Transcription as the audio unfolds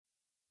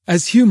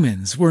As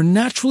humans, we're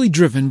naturally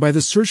driven by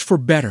the search for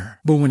better.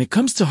 But when it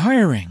comes to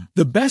hiring,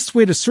 the best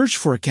way to search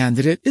for a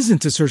candidate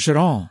isn't to search at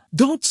all.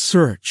 Don't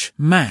search,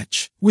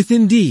 match with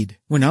Indeed.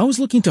 When I was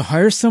looking to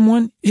hire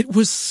someone, it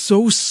was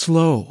so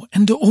slow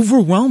and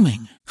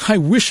overwhelming. I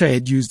wish I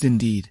had used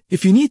Indeed.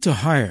 If you need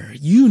to hire,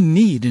 you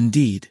need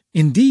Indeed.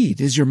 Indeed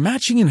is your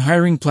matching and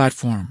hiring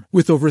platform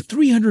with over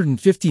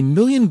 350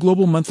 million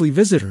global monthly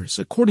visitors,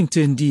 according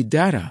to Indeed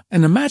data,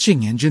 and a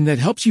matching engine that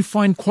helps you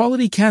find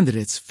quality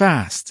candidates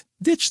fast.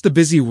 Ditch the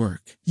busy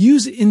work.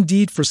 Use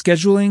Indeed for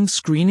scheduling,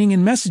 screening,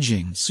 and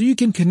messaging so you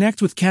can connect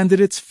with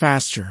candidates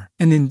faster.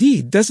 And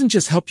Indeed doesn't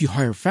just help you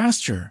hire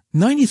faster.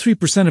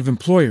 93% of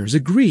employers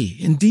agree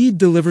Indeed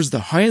delivers the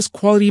highest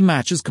quality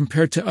matches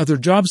compared to other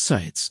job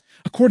sites,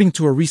 according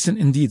to a recent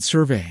Indeed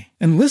survey.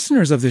 And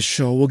listeners of this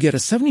show will get a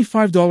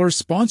 $75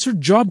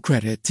 sponsored job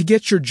credit to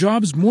get your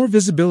jobs more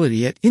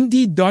visibility at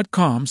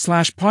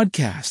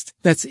Indeed.com/podcast.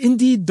 That's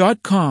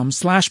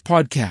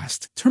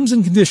Indeed.com/podcast. Terms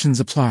and conditions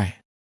apply.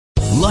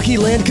 Lucky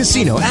Land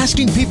Casino,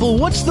 asking people,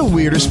 what's the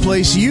weirdest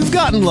place you've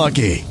gotten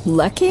lucky?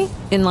 Lucky?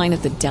 In line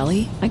at the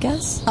deli, I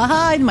guess?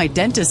 Aha, in my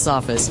dentist's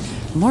office.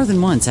 More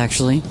than once,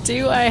 actually.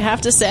 Do I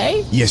have to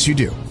say? Yes, you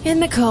do. In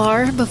the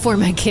car before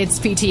my kids'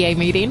 PTA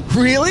meeting.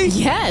 Really?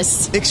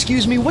 Yes.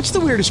 Excuse me, what's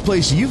the weirdest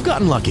place you've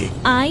gotten lucky?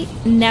 I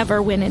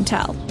never win and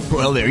tell.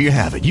 Well, there you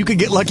have it. You can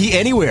get lucky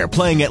anywhere,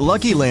 playing at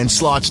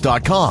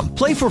LuckyLandSlots.com.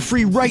 Play for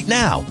free right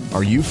now.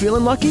 Are you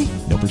feeling lucky?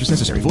 No purchase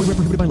necessary. Void where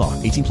prohibited by law.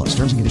 18 plus.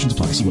 Terms and conditions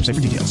apply. See website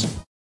for details.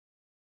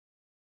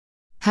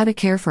 How to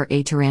care for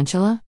a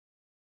tarantula?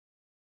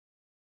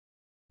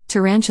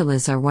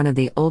 Tarantulas are one of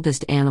the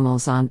oldest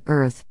animals on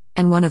Earth,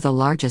 and one of the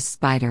largest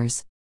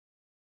spiders.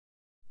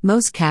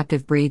 Most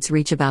captive breeds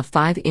reach about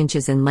 5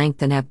 inches in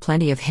length and have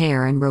plenty of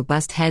hair and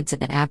robust heads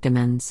and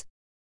abdomens.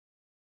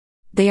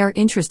 They are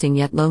interesting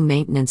yet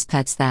low-maintenance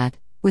pets that,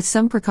 with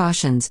some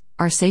precautions,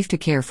 are safe to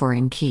care for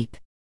and keep.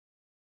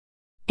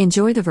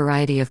 Enjoy the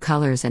variety of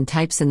colors and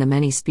types in the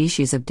many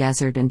species of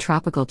desert and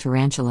tropical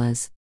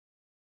tarantulas.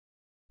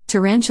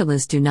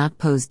 Tarantulas do not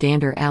pose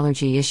dander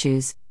allergy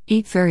issues,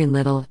 eat very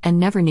little, and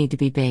never need to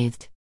be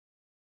bathed.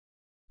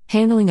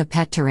 Handling a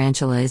pet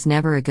tarantula is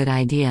never a good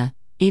idea,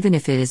 even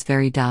if it is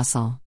very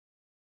docile.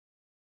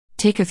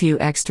 Take a few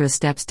extra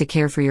steps to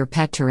care for your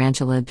pet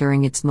tarantula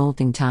during its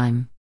molting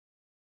time.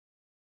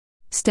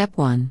 Step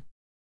 1.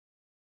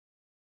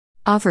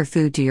 Offer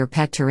food to your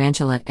pet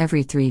tarantula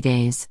every 3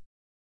 days.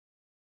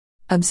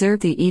 Observe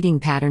the eating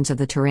patterns of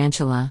the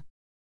tarantula.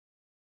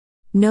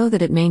 Know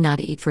that it may not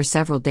eat for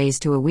several days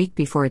to a week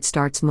before it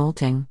starts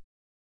molting.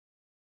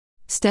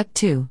 Step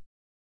 2.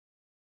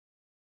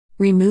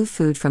 Remove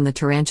food from the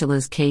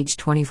tarantula's cage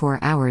 24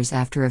 hours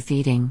after a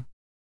feeding.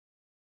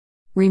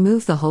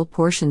 Remove the whole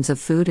portions of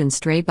food and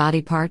stray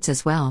body parts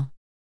as well.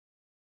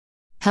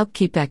 Help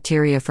keep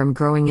bacteria from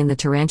growing in the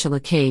tarantula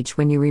cage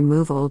when you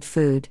remove old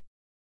food.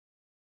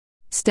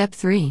 Step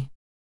 3.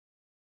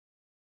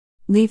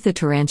 Leave the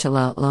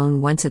tarantula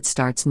alone once it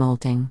starts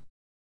molting.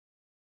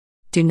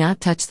 Do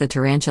not touch the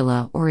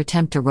tarantula or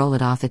attempt to roll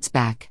it off its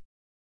back.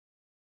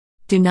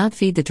 Do not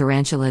feed the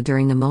tarantula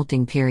during the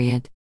molting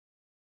period.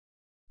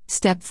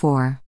 Step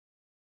 4.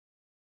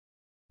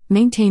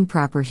 Maintain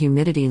proper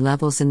humidity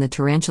levels in the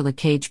tarantula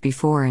cage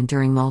before and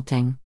during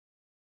molting.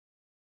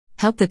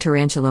 Help the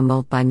tarantula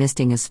molt by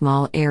misting a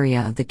small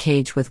area of the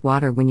cage with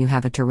water when you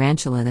have a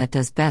tarantula that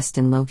does best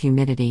in low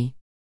humidity.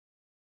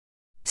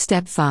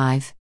 Step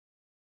 5.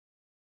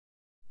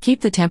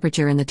 Keep the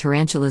temperature in the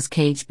tarantula's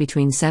cage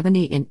between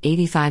 70 and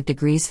 85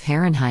 degrees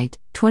Fahrenheit,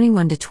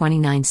 21 to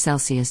 29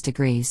 Celsius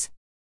degrees.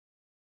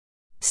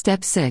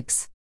 Step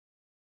 6.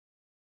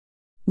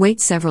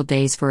 Wait several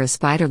days for a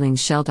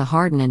spiderling's shell to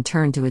harden and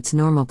turn to its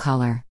normal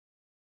color.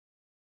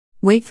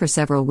 Wait for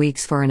several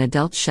weeks for an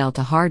adult shell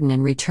to harden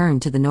and return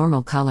to the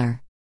normal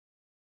color.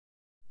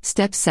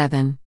 Step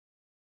 7.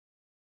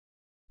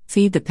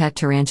 Feed the pet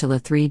tarantula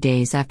 3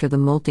 days after the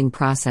molting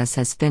process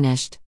has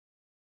finished.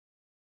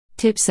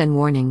 Tips and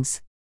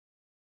warnings.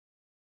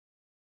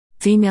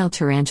 Female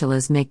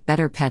tarantulas make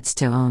better pets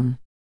to own.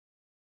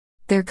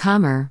 They're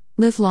calmer,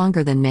 live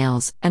longer than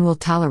males, and will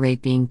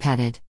tolerate being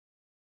petted.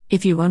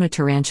 If you own a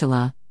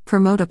tarantula,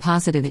 promote a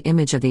positive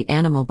image of the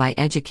animal by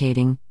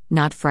educating,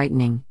 not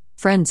frightening,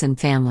 friends and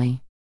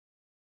family.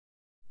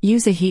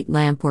 Use a heat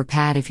lamp or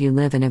pad if you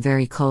live in a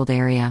very cold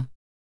area.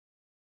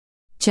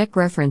 Check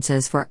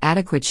references for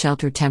adequate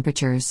shelter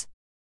temperatures.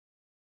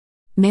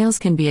 Males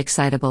can be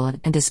excitable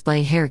and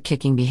display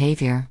hair-kicking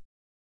behavior.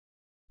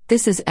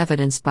 This is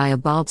evidenced by a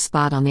bald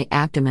spot on the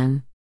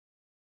abdomen.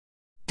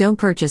 Don't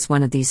purchase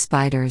one of these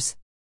spiders.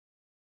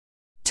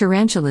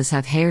 Tarantulas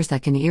have hairs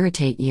that can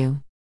irritate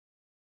you.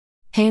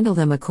 Handle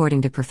them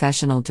according to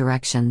professional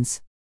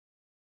directions.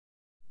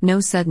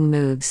 No sudden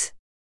moves.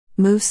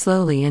 Move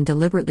slowly and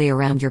deliberately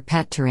around your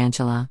pet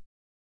tarantula.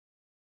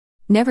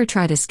 Never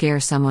try to scare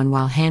someone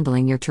while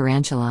handling your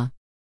tarantula.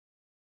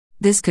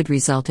 This could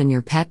result in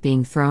your pet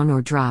being thrown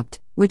or dropped,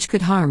 which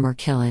could harm or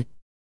kill it.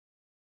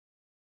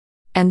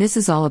 And this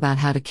is all about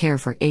how to care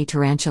for a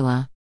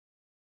tarantula.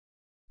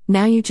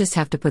 Now you just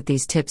have to put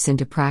these tips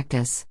into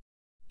practice.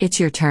 It's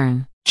your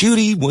turn.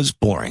 Judy was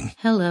boring.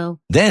 Hello.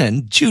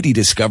 Then Judy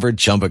discovered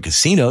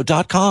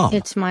ChumbaCasino.com.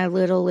 It's my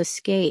little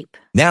escape.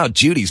 Now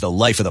Judy's the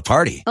life of the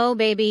party. Oh,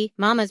 baby,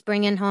 mama's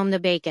bringing home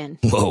the bacon.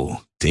 Whoa,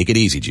 take it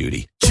easy,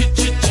 Judy.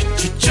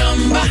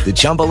 The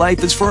Chumba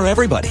life is for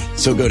everybody.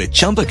 So go to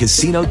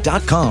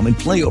ChumbaCasino.com and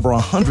play over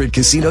 100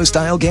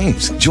 casino-style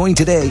games. Join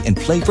today and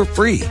play for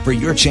free for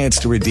your chance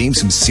to redeem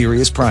some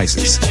serious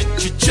prizes.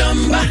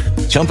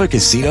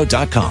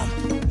 ChumbaCasino.com.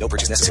 No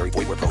purchase necessary.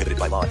 Void where prohibited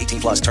by law.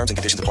 18+ terms and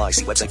conditions apply.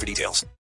 See website for details.